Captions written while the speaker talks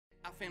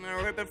Came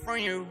and rip it from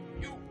you.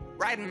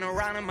 Riding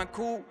around in my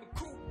coupe.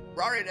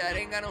 Rory that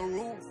ain't got no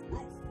roof.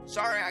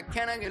 Sorry, I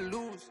cannot get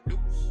loose.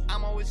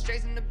 I'm always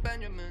chasing the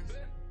Benjamins.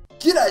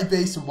 G'day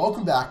beasts and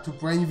welcome back to a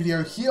brand new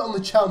video here on the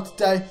channel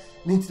today.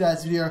 And in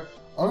today's video,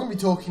 I'm going to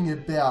be talking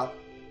about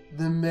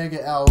the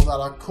Mega L that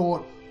I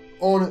caught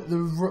on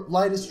the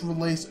latest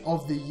release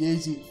of the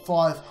Yeezy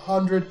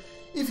 500.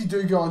 If you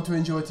do go on to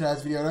enjoy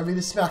today's video, don't forget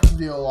to smack the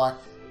video a like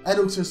and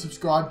also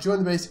subscribe.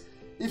 Join the beast.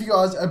 If you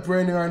guys are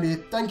brand new around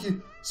here, thank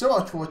you so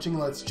much for watching.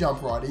 Let's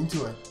jump right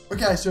into it.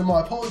 Okay, so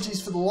my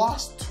apologies for the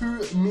last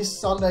two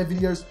missed Sunday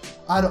videos.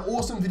 I had an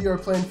awesome video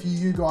planned for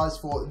you guys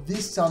for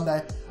this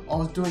Sunday. I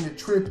was doing a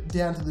trip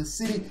down to the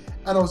city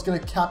and I was going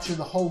to capture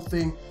the whole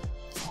thing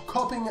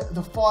copying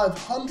the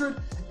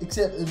 500,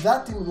 except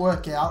that didn't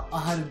work out. I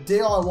had a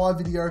DIY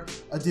video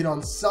I did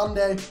on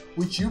Sunday,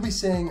 which you'll be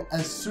seeing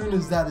as soon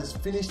as that is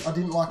finished. I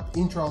didn't like the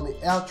intro and the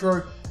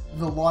outro.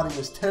 The lighting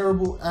was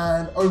terrible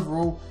and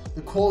overall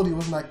the quality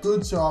wasn't that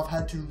good, so I've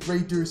had to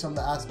redo some of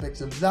the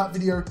aspects of that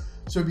video.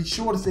 So be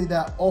sure to see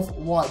that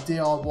off-white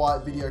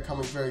DIY video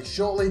coming very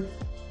shortly.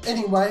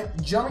 Anyway,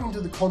 jumping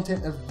into the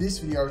content of this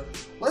video,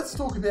 let's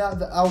talk about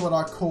the L that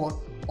I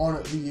caught on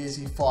the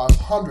Yeezy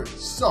 500.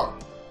 So,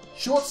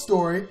 short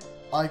story,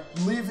 I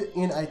live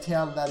in a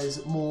town that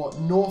is more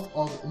north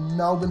of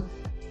Melbourne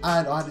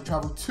and I had to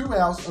travel 2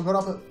 hours. I got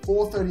up at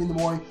 4:30 in the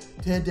morning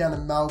to head down to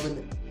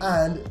Melbourne,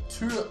 and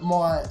to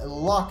my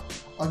luck,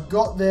 I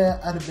got there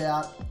at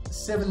about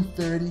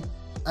 7:30,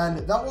 and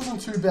that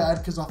wasn't too bad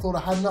because I thought I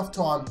had enough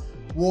time,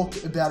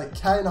 walked about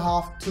 1.5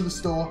 km to the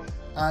store,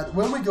 and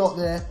when we got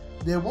there,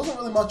 there wasn't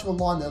really much of a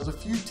line. There was a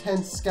few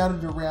tents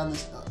scattered around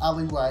this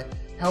alleyway.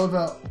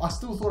 However, I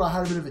still thought I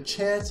had a bit of a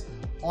chance.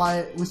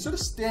 I was sort of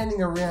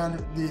standing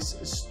around this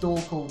store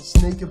called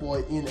Sneaker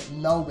Boy in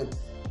Melbourne,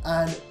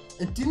 and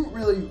it didn't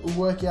really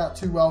work out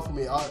too well for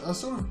me. I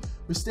sort of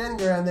was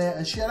standing around there,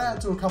 and shout out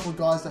to a couple of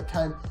guys that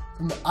came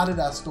from the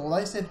Adidas store.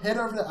 They said head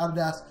over to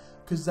Adidas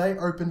because they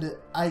opened at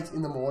 8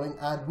 in the morning,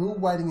 and we were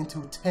waiting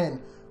until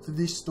 10 for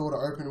this store to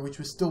open, which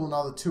was still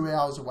another 2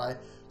 hours away.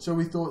 So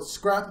we thought,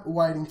 scrap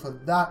waiting for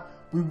that.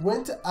 We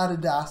went to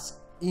Adidas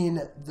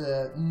in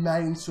the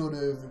main sort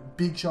of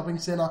big shopping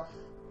center,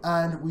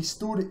 and we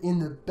stood in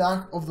the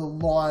back of the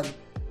line,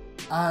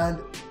 and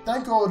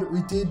thank God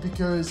we did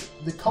because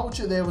the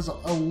culture there was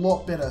a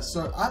lot better.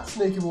 So at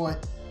Sneaker Boy,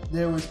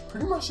 there was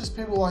pretty much just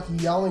people like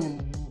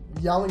yelling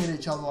at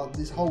each other like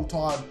this whole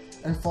time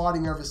and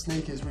fighting over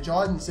sneakers, which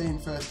I hadn't seen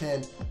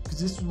firsthand because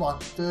this was my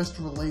first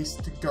release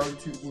to go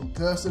to in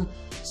person.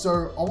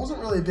 So I wasn't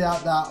really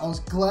about that. I was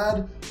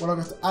glad when I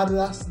got to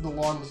Adidas, the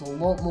line was a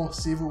lot more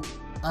civil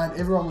and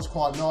everyone was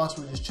quite nice.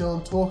 We were just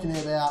chilling, talking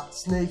about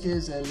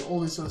sneakers and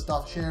all this sort of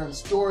stuff, sharing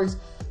stories.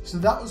 So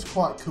that was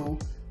quite cool.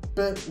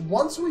 But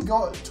once we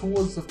got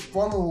towards the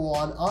front of the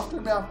line, after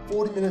about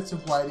 40 minutes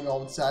of waiting, I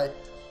would say,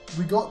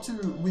 we got to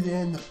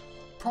within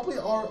probably,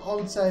 I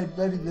would say,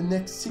 maybe the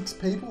next 6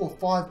 people or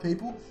 5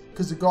 people,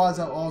 because the guys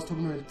that I was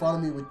talking to in front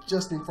of me were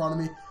just in front of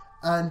me,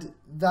 and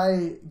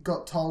they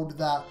got told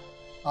that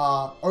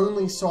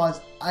only size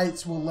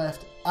 8s were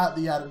left at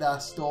the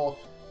Adidas store,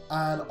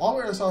 and I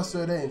wear a size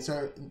 13,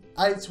 so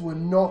 8s were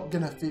not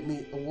going to fit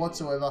me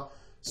whatsoever.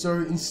 So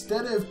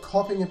instead of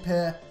copying a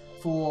pair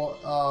for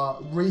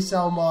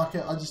resale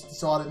market, I just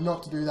decided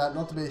not to do that,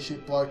 not to be a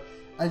shit bloke,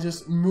 and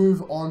just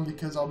move on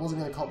because I wasn't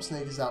going to cop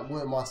sneakers that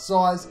weren't my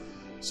size.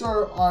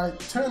 So I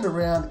turned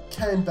around,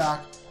 came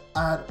back,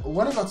 and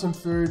when I got some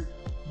food,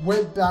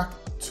 went back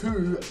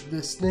to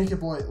the Sneaker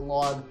Boy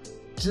line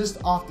just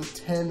after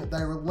 10.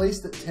 They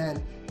released at 10,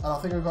 and I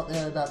think I got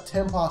there about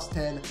 10 past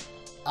 10,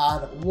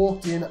 and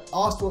walked in,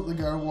 asked what the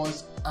go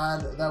was,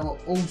 and they were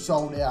all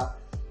sold out.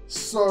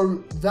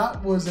 So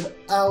that was an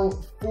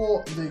L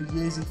for the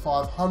Yeezy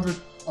 500.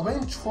 I've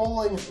been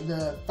trolling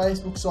the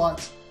Facebook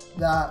sites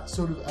that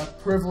sort of are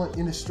prevalent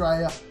in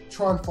Australia,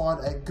 try and find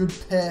a good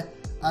pair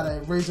at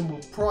a reasonable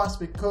price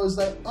because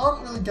they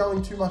aren't really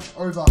going too much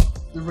over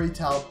the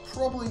retail.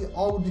 Probably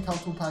I would be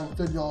comfortable paying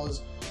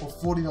 $30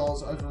 or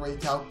 $40 over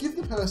retail. Give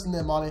the person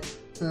their money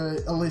for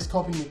at least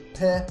copying a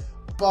pair,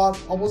 but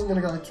I wasn't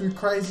going to go too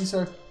crazy.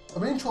 So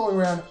I've been trolling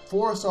around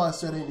for a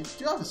size 13.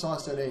 If you have a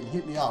size 13,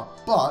 hit me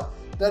up. But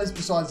that is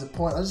besides the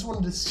point. I just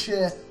wanted to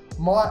share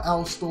my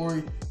L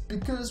story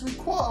because we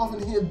quite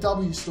often hear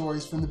W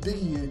stories from the bigger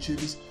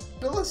YouTubers,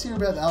 but let's hear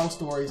about the L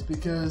stories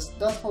because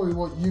that's probably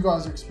what you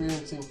guys are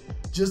experiencing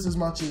just as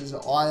much as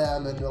I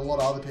am and a lot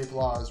of other people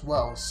are as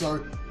well.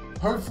 So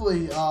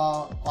hopefully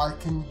I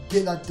can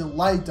get that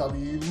delayed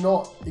W,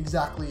 not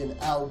exactly an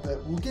L,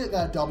 but we'll get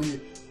that W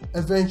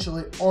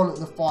eventually on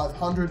the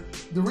 500.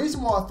 The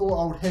reason why I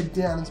thought I would head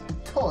down is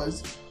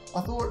because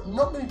I thought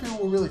not many people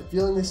were really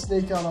feeling this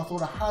sneaker, and I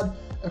thought I had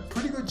a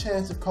pretty good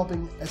chance of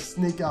copying a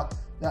sneaker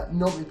that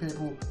not many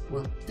people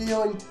were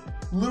feeling.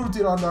 Little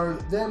did I know,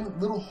 them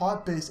little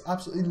hype beasts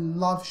absolutely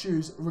love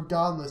shoes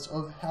regardless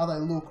of how they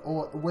look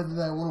or whether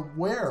they want to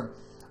wear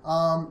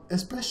them.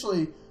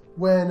 Especially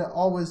when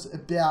I was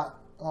about,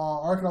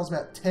 I reckon I was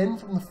about 10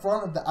 from the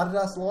front of the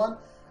Adidas line,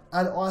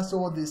 and I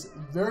saw this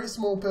very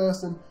small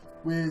person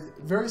with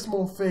very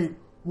small feet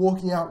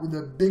walking out with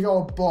a big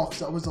old box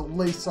that was at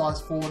least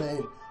size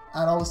 14.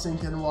 And I was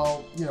thinking,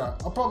 well, you know,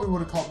 I probably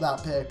would have copped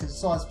that pair because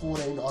size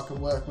 14 I can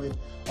work with.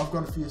 I've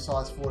got a few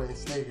size 14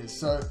 sneakers.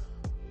 So,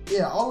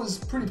 yeah, I was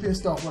pretty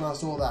pissed off when I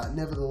saw that,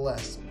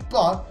 nevertheless.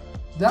 But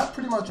that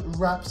pretty much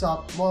wraps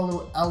up my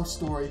little L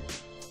story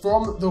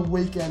from the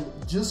weekend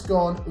just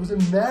gone. It was a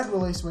mad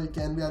release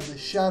weekend. We had the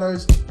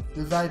Shadows,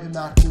 the Vapor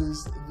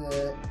Maxes,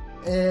 the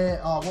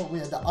we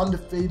had the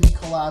Undefeated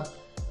collab,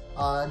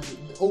 and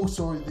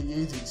also the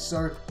Yeezys.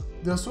 So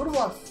there was sort of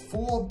like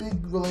 4 big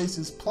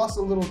releases plus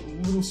a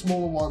little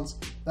smaller ones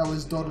that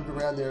was dotted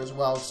around there as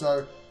well.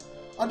 So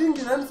I didn't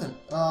get anything.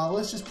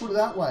 Let's just put it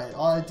that way.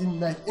 I didn't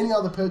make any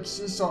other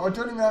purchases, so I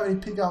don't even have any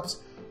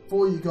pickups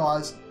for you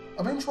guys.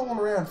 I've been trolling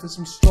around for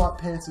some striped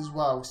pants as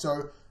well,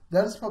 so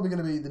that is probably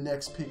going to be the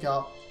next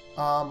pickup.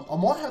 I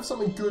might have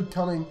something good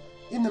coming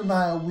in the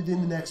mail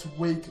within the next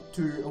week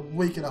to a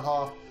week and a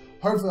half.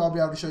 Hopefully I'll be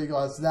able to show you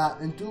guys that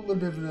and do a little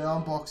bit of an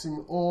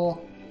unboxing,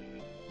 or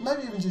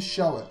maybe even just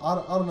show it. I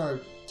don't know.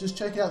 Just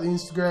check out the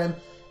Instagram.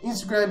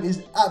 Instagram is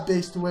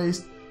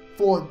 @BeastToEast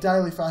for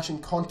daily fashion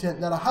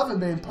content that I haven't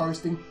been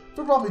posting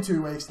for probably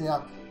 2 weeks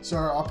now. So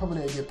I'll probably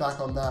need to get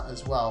back on that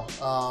as well.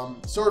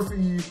 Sorry for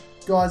you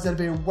guys that have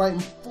been waiting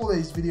for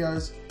these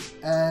videos,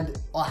 and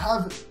I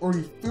have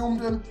already filmed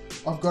them.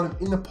 I've got them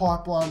in the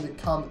pipeline to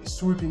come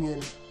swooping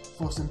in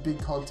for some big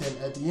content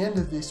at the end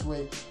of this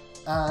week,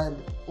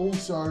 and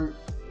also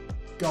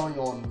going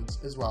onwards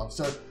as well.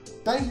 So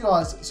thank you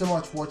guys so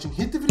much for watching.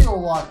 Hit the video a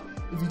like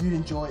if you did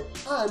enjoy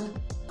it, and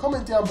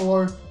comment down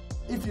below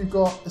if you've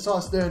got a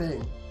size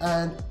 13,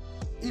 and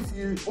if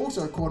you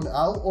also caught an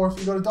L or if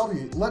you got a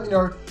W. Let me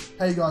know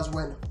how you guys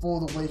went for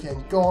the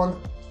weekend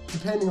gone,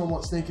 depending on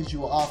what sneakers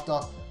you were after,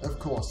 of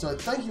course. So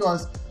thank you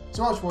guys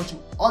so much for watching.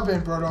 I've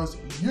been Brodos.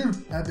 You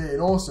have been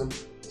awesome.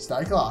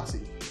 Stay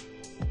classy.